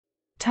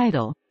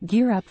Title: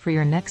 Gear Up for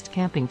Your Next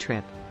Camping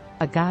Trip.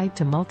 A Guide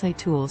to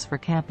Multi-Tools for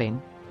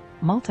Camping.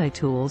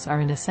 Multi-tools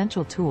are an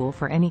essential tool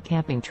for any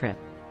camping trip.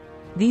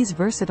 These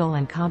versatile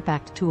and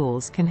compact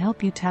tools can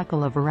help you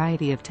tackle a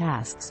variety of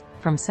tasks,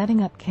 from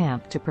setting up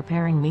camp to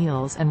preparing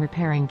meals and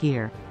repairing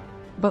gear.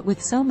 But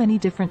with so many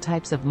different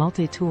types of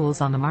multi-tools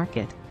on the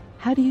market,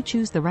 how do you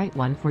choose the right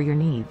one for your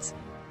needs?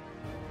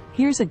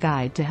 Here's a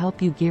guide to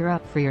help you gear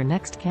up for your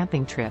next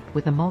camping trip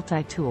with a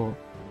multi-tool.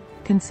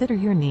 Consider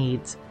your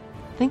needs.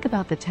 Think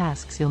about the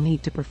tasks you'll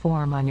need to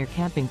perform on your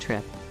camping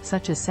trip,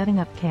 such as setting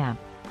up camp,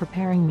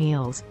 preparing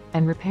meals,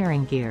 and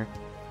repairing gear.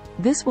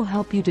 This will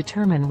help you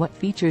determine what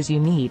features you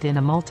need in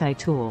a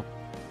multi-tool.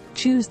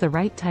 Choose the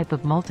right type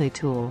of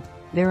multi-tool.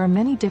 There are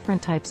many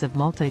different types of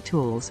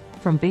multi-tools,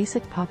 from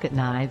basic pocket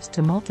knives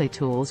to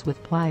multi-tools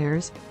with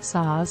pliers,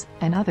 saws,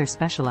 and other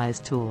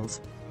specialized tools.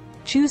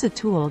 Choose a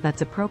tool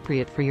that's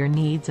appropriate for your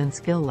needs and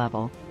skill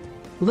level.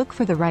 Look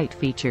for the right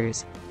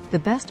features. The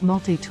best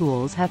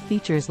multi-tools have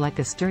features like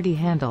a sturdy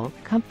handle,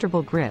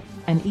 comfortable grip,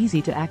 and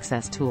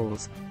easy-to-access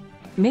tools.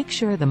 Make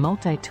sure the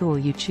multi-tool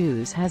you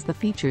choose has the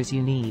features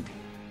you need.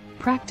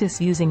 Practice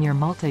using your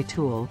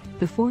multi-tool.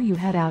 Before you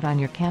head out on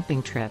your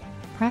camping trip,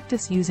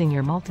 practice using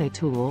your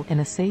multi-tool in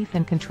a safe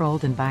and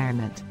controlled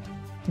environment.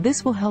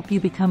 This will help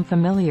you become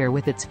familiar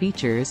with its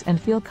features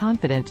and feel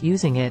confident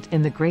using it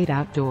in the great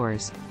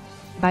outdoors.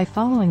 By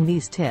following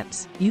these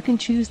tips, you can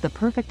choose the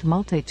perfect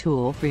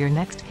multi-tool for your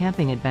next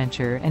camping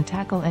adventure and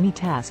tackle any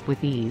task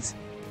with ease.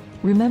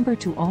 Remember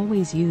to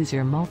always use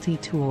your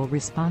multi-tool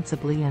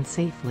responsibly and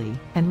safely,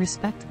 and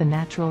respect the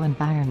natural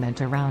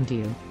environment around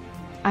you.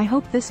 I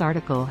hope this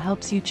article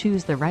helps you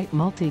choose the right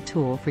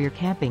multi-tool for your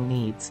camping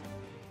needs.